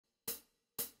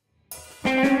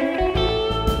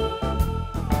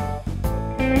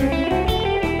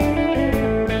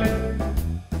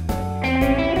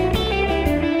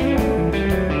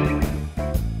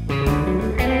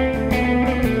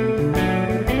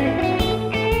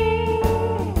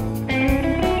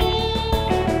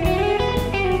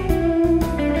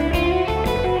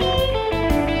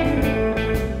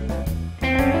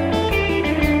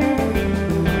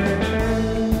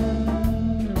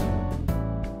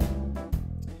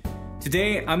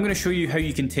Today, I'm going to show you how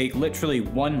you can take literally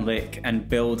one lick and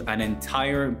build an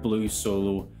entire blues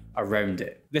solo around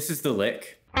it. This is the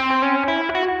lick.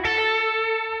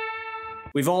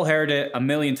 We've all heard it a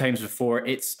million times before.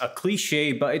 It's a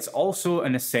cliche, but it's also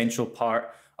an essential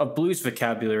part of blues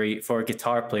vocabulary for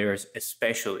guitar players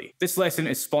especially. This lesson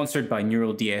is sponsored by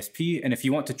Neural DSP, and if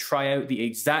you want to try out the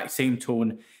exact same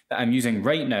tone that I'm using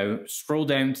right now, scroll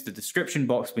down to the description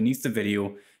box beneath the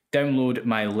video, download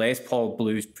my Les Paul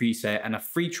Blues preset and a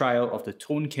free trial of the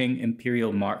Tone King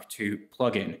Imperial Mark II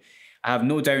plugin. I have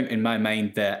no doubt in my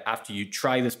mind that after you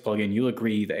try this plugin, you'll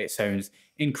agree that it sounds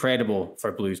incredible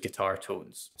for blues guitar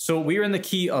tones. So we're in the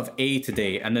key of A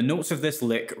today, and the notes of this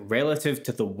lick relative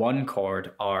to the one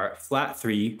chord are flat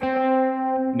 3,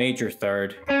 major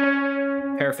 3rd,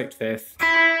 perfect 5th,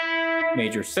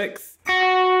 major 6th,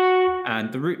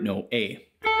 and the root note A.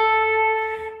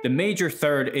 The major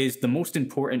 3rd is the most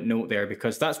important note there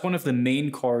because that's one of the main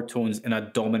chord tones in a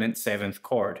dominant 7th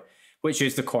chord, which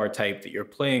is the chord type that you're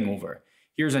playing over.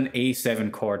 Here's an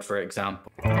A7 chord, for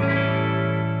example.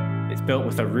 It's built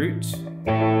with a root,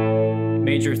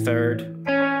 major 3rd,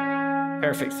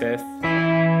 perfect 5th,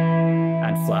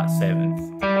 and flat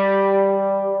 7th.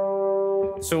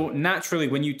 So naturally,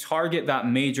 when you target that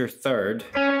major 3rd,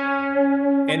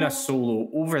 in a solo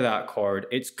over that chord,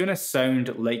 it's going to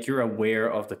sound like you're aware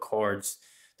of the chords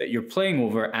that you're playing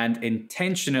over and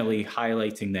intentionally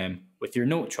highlighting them with your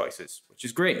note choices, which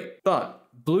is great. But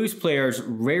blues players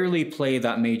rarely play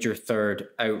that major 3rd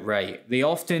outright. They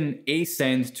often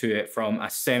ascend to it from a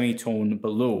semitone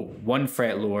below, 1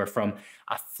 fret lower from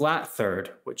a flat 3rd,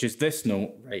 which is this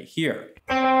note right here.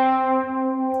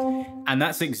 And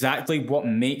that's exactly what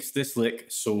makes this lick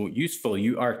so useful.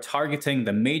 You are targeting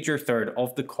the major 3rd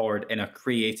of the chord in a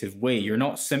creative way. You're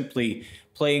not simply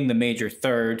playing the major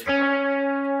 3rd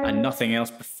and nothing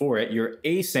else before it. You're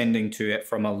ascending to it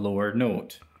from a lower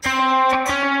note.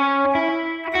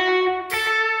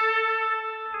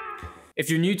 If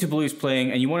you're new to blues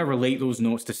playing and you want to relate those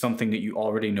notes to something that you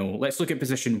already know, let's look at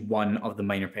position 1 of the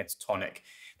minor pentatonic.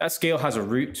 That scale has a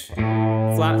root,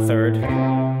 flat 3rd,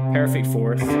 perfect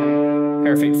 4th,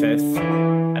 perfect 5th,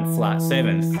 and flat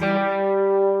 7th.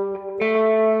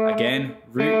 Again,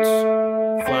 root,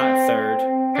 flat 3rd,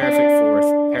 perfect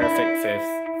 4th, perfect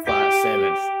 5th, flat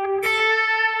 7th.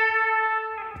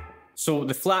 So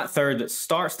the flat 3rd that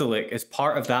starts the lick is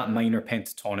part of that minor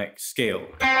pentatonic scale.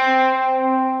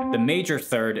 The major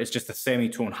 3rd is just a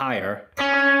semitone higher.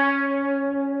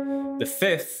 The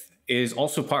 5th is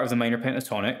also part of the minor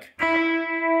pentatonic.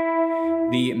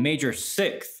 The major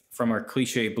 6th from our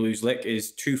cliché blues lick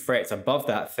is 2 frets above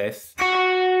that 5th,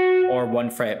 or 1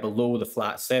 fret below the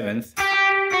flat 7th.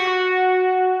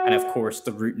 And of course,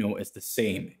 the root note is the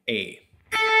same, A.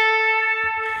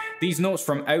 These notes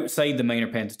from outside the minor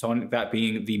pentatonic, that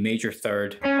being the major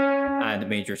 3rd and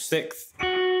major 6th,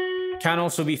 can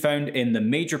also be found in the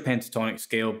major pentatonic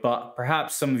scale, but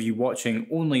perhaps some of you watching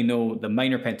only know the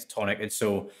minor pentatonic, and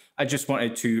so I just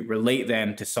wanted to relate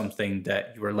them to something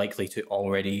that you are likely to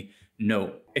already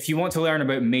know. If you want to learn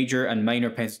about major and minor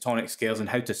pentatonic scales and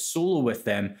how to solo with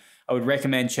them, I would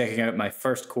recommend checking out my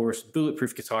first course,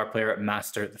 Bulletproof Guitar Player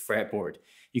Master the Fretboard.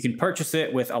 You can purchase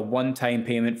it with a one-time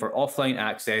payment for offline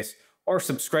access, or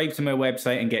subscribe to my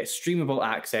website and get streamable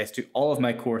access to all of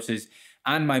my courses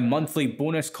and my monthly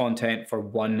bonus content for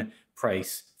one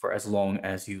price for as long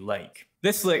as you like.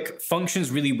 This lick functions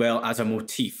really well as a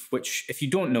motif, which, if you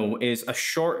don't know, is a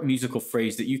short musical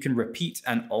phrase that you can repeat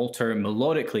and alter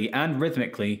melodically and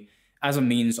rhythmically as a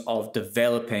means of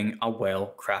developing a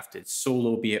well-crafted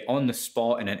solo, be it on the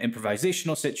spot in an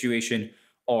improvisational situation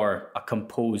or a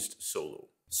composed solo.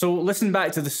 So listen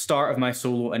back to the start of my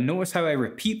solo and notice how I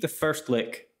repeat the first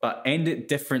lick but end it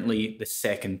differently the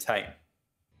second time.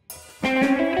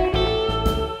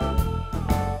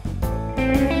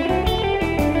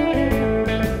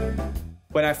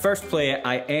 When I first play it,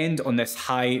 I end on this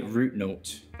high root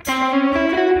note.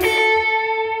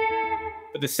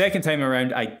 But the second time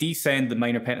around, I descend the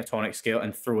minor pentatonic scale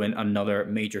and throw in another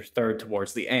major 3rd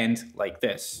towards the end, like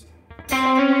this.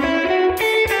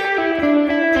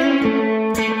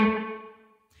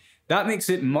 That makes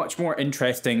it much more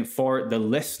interesting for the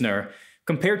listener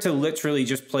compared to literally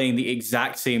just playing the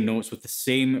exact same notes with the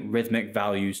same rhythmic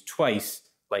values twice,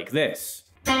 like this.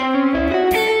 3,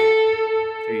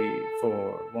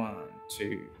 4, 1,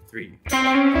 2, 3.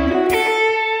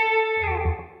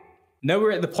 Now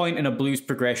we're at the point in a blues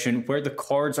progression where the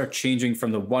chords are changing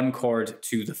from the 1 chord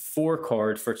to the 4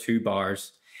 chord for 2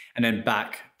 bars, and then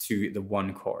back to the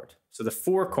 1 chord. So the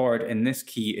 4 chord in this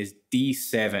key is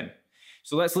D7.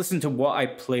 So let's listen to what I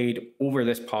played over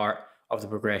this part of the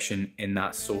progression in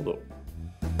that solo.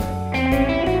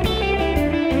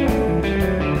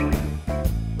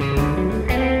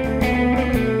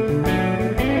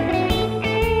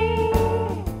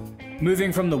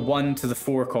 Moving from the 1 to the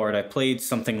 4 chord, I played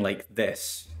something like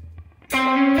this.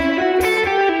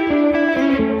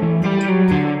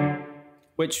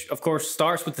 Which, of course,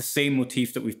 starts with the same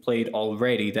motif that we've played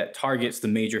already that targets the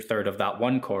major third of that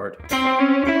 1 chord.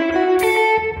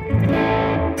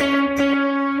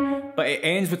 But it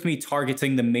ends with me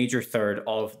targeting the major third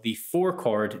of the 4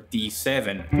 chord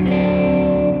D7.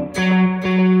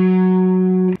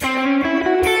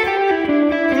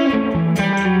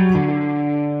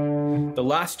 The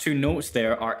last 2 notes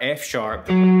there are F sharp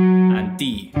and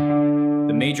D,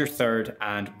 the major third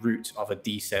and root of a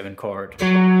D7 chord.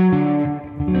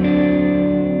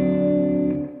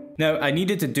 Now, I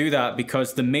needed to do that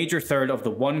because the major third of the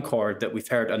 1 chord that we've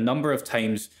heard a number of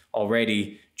times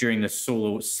already during the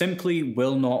solo simply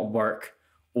will not work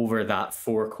over that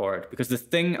 4 chord. Because the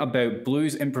thing about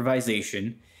blues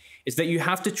improvisation is that you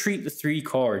have to treat the 3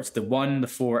 chords, the 1, the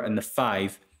 4, and the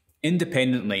 5,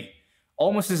 independently.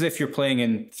 Almost as if you're playing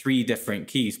in 3 different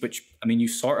keys, which, I mean, you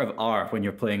sort of are when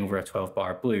you're playing over a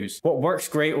 12-bar blues. What works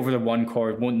great over the 1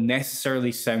 chord won't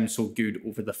necessarily sound so good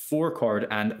over the 4 chord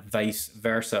and vice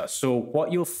versa. So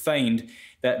what you'll find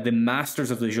that the masters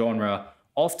of the genre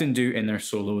often do in their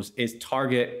solos is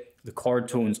target the chord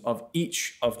tones of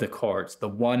each of the chords, the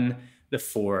 1, the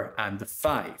 4, and the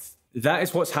 5. That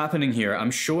is what's happening here.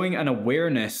 I'm showing an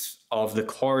awareness of the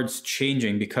chords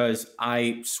changing because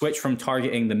I switch from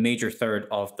targeting the major third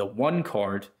of the 1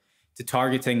 chord to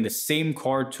targeting the same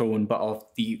chord tone but of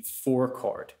the 4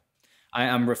 chord. I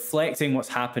am reflecting what's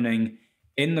happening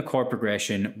in the chord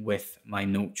progression with my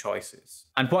note choices.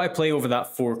 And what I play over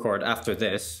that 4 chord after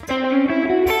this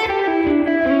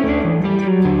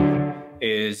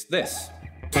is this.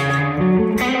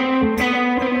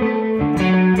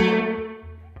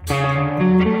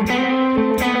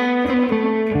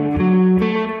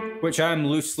 Which I'm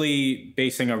loosely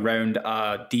basing around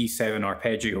a D7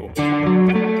 arpeggio.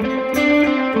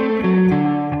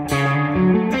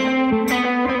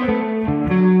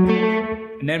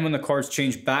 And then when the chords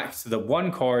change back to the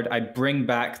 1 chord, I bring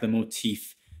back the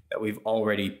motif that we've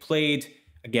already played,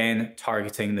 again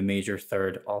targeting the major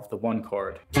third of the 1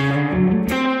 chord.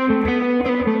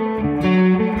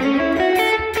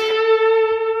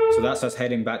 So that's us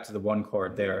heading back to the 1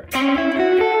 chord there.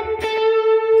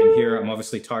 Here I'm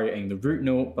obviously targeting the root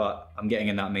note, but I'm getting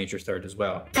in that major third as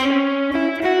well.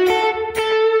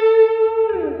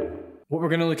 What we're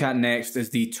going to look at next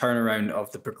is the turnaround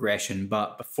of the progression,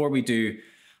 but before we do,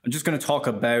 I'm just going to talk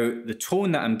about the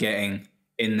tone that I'm getting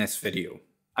in this video.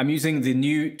 I'm using the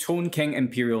new Tone King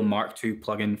Imperial Mark II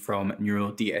plugin from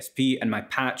Neural DSP, and my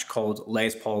patch called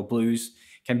Les Paul Blues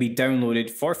can be downloaded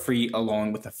for free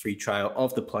along with a free trial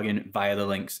of the plugin via the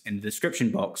links in the description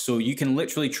box. So you can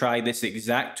literally try this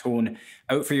exact tone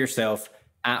out for yourself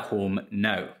at home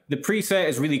now. The preset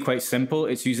is really quite simple.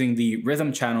 It's using the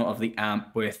rhythm channel of the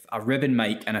amp with a ribbon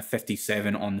mic and a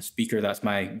 57 on the speaker. That's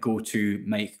my go-to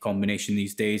mic combination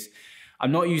these days.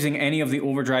 I'm not using any of the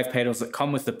overdrive pedals that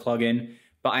come with the plugin,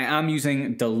 but I am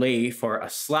using delay for a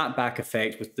slapback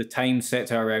effect with the time set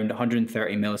to around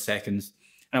 130 milliseconds.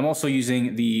 And I'm also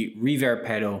using the reverb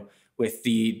pedal with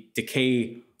the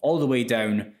decay all the way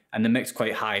down and the mix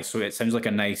quite high, so it sounds like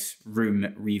a nice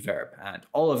room reverb. And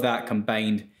all of that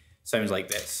combined sounds like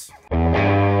this.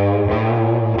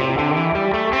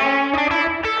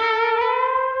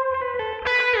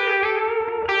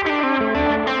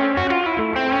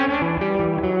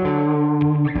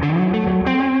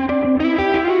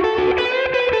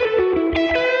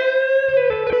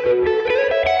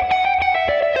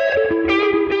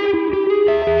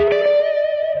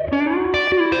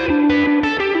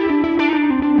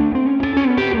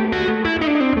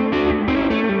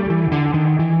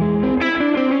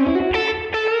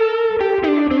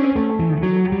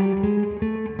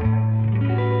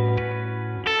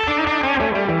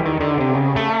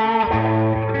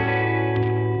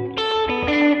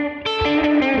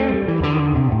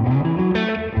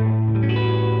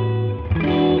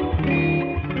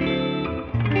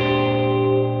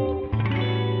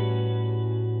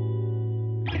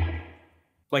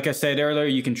 Like I said earlier,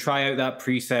 you can try out that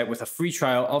preset with a free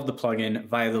trial of the plugin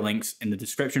via the links in the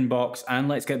description box, and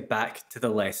let's get back to the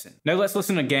lesson. Now let's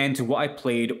listen again to what I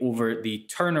played over the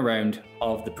turnaround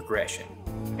of the progression.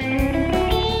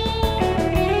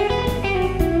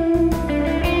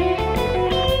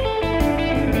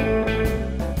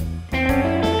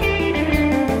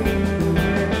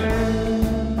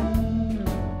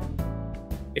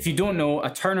 If you don't know, a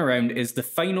turnaround is the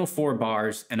final 4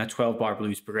 bars in a 12-bar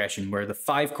blues progression, where the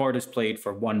 5 chord is played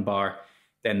for 1 bar,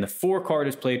 then the 4 chord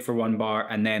is played for 1 bar,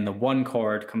 and then the 1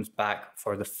 chord comes back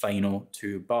for the final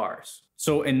 2 bars.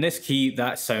 So in this key,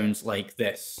 that sounds like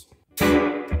this.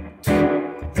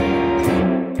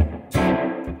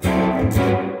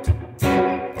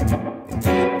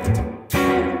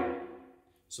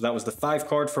 So that was the 5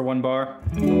 chord for 1 bar,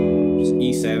 which is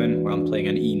E7, where I'm playing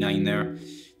an E9 there.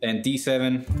 Then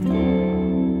D7,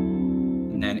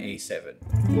 and then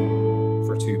A7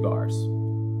 for 2 bars.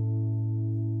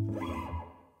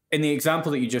 In the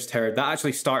example that you just heard, that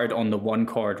actually started on the 1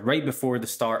 chord right before the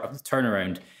start of the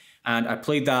turnaround. And I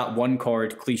played that 1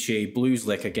 chord cliché blues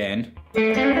lick again.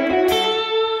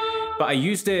 But I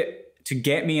used it to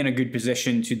get me in a good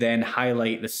position to then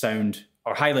highlight the sound,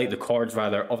 or highlight the chords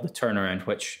rather, of the turnaround,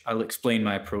 which I'll explain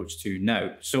my approach to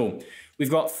now. So we've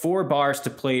got 4 bars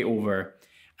to play over,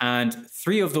 and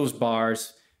 3 of those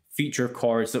bars feature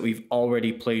chords that we've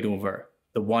already played over,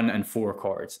 the 1 and 4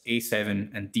 chords,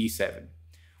 A7 and D7.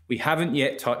 We haven't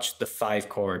yet touched the 5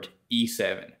 chord,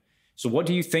 E7. So what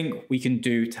do you think we can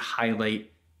do to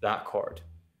highlight that chord?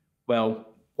 Well,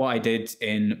 what I did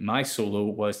in my solo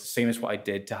was the same as what I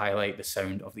did to highlight the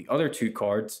sound of the other 2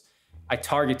 chords. I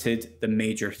targeted the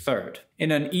major third.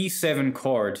 In an E7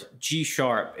 chord, G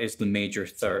sharp is the major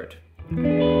third.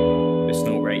 This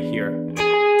note right here.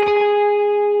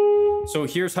 So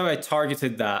here's how I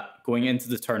targeted that going into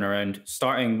the turnaround,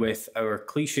 starting with our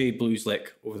cliché blues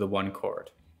lick over the 1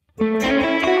 chord.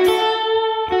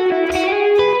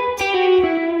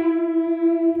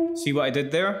 See what I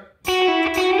did there?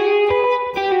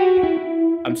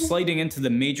 I'm sliding into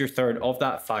the major third of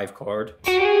that 5 chord,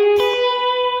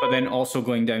 but then also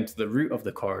going down to the root of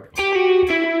the chord.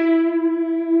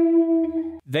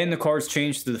 Then the chords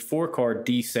change to the 4 chord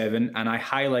D7, and I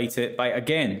highlight it by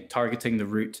again targeting the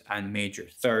root and major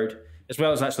third, as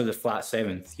well as actually the flat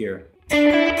 7th here.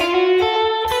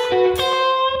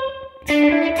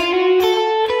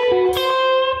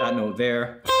 That note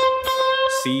there,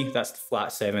 C, that's the flat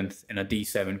 7th in a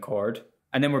D7 chord.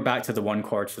 And then we're back to the 1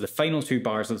 chord for the final 2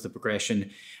 bars of the progression.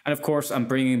 And of course, I'm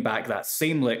bringing back that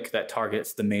same lick that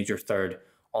targets the major third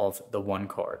of the 1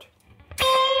 chord.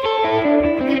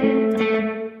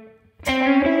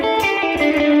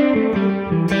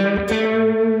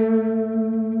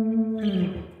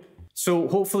 So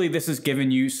hopefully this has given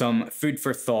you some food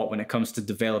for thought when it comes to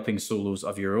developing solos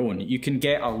of your own. You can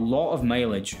get a lot of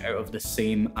mileage out of the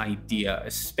same idea,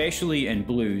 especially in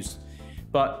blues,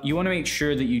 but you want to make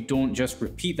sure that you don't just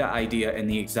repeat that idea in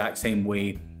the exact same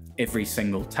way every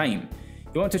single time.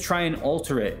 You want to try and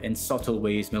alter it in subtle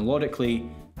ways melodically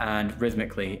and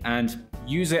rhythmically, and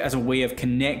use it as a way of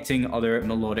connecting other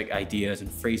melodic ideas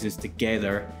and phrases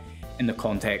together in the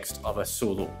context of a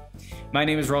solo. My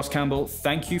name is Ross Campbell.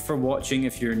 Thank you for watching.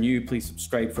 If you're new, please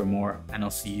subscribe for more, and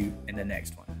I'll see you in the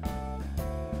next one.